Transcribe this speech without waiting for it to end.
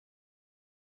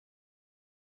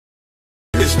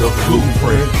is the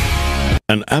blueprint.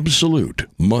 An absolute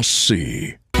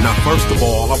must-see. Now, first of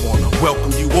all, I want to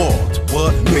welcome you all to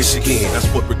what? Michigan. That's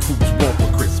what recruits want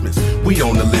for Christmas. We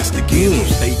on the list again.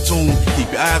 So stay tuned,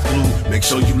 keep your eyes glued, make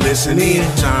sure you listen in.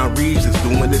 John Reeves is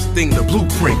doing this thing, the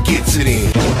blueprint gets it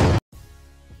in.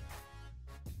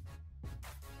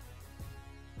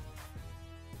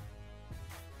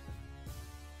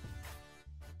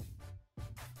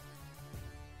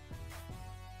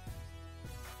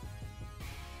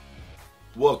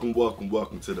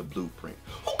 Welcome to the blueprint.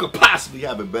 Who could possibly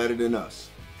have it better than us?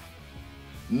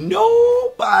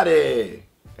 Nobody.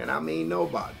 And I mean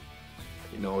nobody.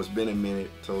 You know, it's been a minute.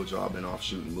 Told y'all I've been off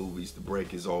shooting movies. The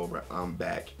break is over. I'm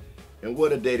back. And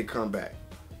what a day to come back.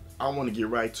 I want to get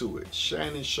right to it.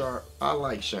 Shannon Sharpe. I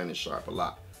like Shannon Sharpe a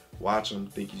lot. Watch him.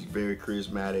 Think he's very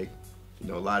charismatic. You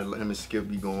know, a lot of him and Skip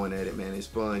be going at it, man. It's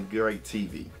fun. Great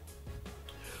TV.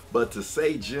 But to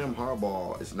say Jim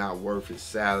Harbaugh is not worth his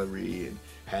salary and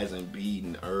hasn't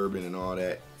beaten Urban and all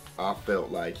that, I felt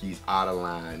like he's out of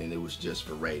line and it was just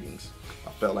for ratings. I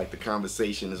felt like the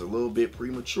conversation is a little bit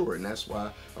premature, and that's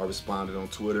why I responded on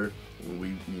Twitter when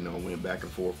we, went back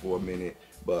and forth for a minute.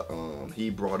 But he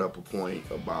brought up a point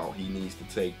about he needs to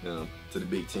take them to the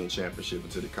Big Ten Championship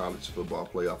and to the college football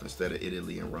playoff instead of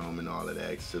Italy and Rome and all of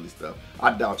that silly stuff.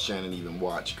 I doubt Shannon even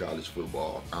watched college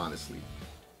football, honestly.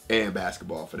 And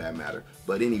basketball for that matter.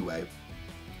 But anyway,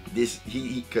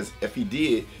 because if he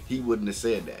did, he wouldn't have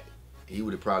said that. He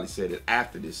would have probably said it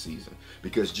after this season,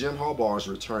 because Jim Harbaugh is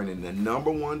returning the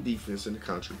 #1 defense in the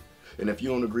country. And if you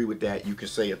don't agree with that, you can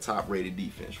say a top-rated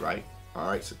defense, right? All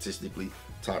right, statistically,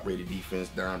 top-rated defense.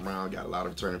 Don Brown got a lot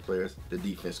of returning players. The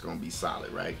defense is going to be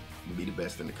solid, right? Will be the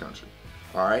best in the country.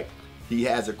 All right, he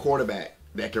has a quarterback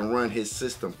that can run his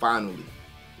system finally.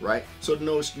 Right? So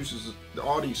no excuses,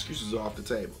 all the excuses are off the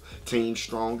table. Team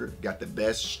stronger, got the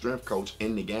best strength coach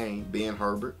in the game, Ben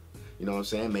Herbert. You know what I'm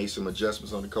saying? Made some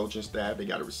adjustments on the coaching staff. They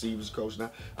got a receivers coach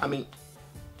now. I mean,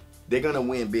 they're going to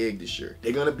win big this year.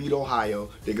 They're going to beat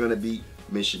Ohio. They're going to beat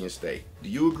Michigan State. Do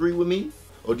you agree with me?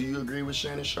 Or do you agree with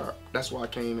Shannon Sharpe? That's why I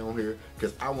came on here,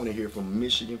 because I want to hear from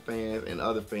Michigan fans and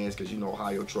other fans, because you know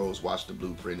Ohio trolls watch the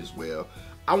blueprint as well.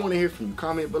 I want to hear from you.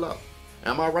 Comment below.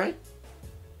 Am I right?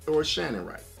 Or is Shannon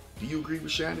right? Do you agree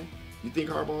with Shannon? You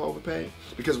think Harbaugh overpaid?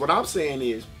 Because what I'm saying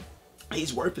is,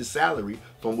 he's worth his salary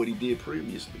from what he did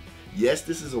previously. Yes,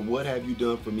 this is a what have you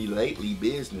done for me lately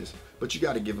business, but you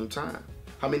got to give him time.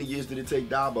 How many years did it take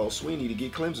Dabo Swinney to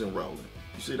get Clemson rolling?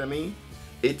 You see what I mean?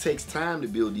 It takes time to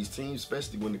build these teams,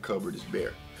 especially when the cupboard is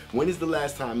bare. When is the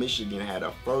last time Michigan had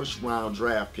a first-round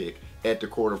draft pick at the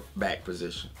quarterback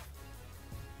position?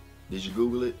 Did you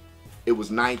Google it? It was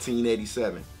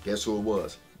 1987. Guess who it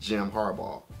was? Jim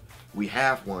Harbaugh. We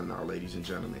have one now, ladies and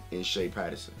gentlemen, in Shea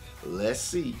Patterson. Let's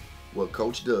see what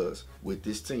Coach does with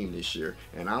this team this year.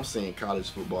 And I'm saying college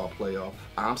football playoff.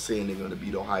 I'm saying they're going to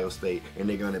beat Ohio State and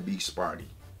they're going to beat Sparty.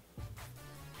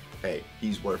 Hey,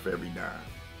 he's worth every dime.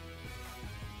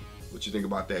 What you think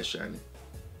about that, Shannon?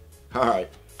 All right,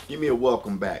 give me a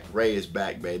welcome back. Ray is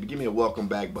back, baby. Give me a welcome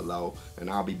back below, and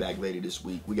I'll be back later this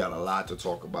week. We got a lot to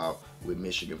talk about with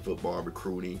Michigan football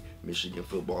recruiting, Michigan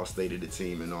football state of the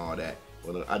team, and all that.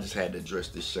 Well, I just had to address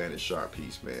this Shannon Sharpe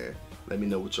piece, man. Let me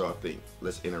know what y'all think.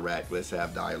 Let's interact. Let's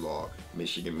have dialogue.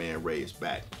 Michigan Man Ray is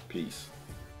back. Peace.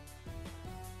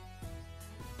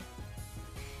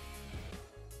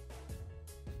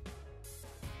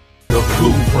 The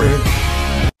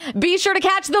Blueprint. Be sure to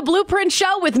catch The Blueprint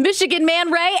Show with Michigan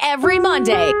Man Ray every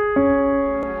Monday.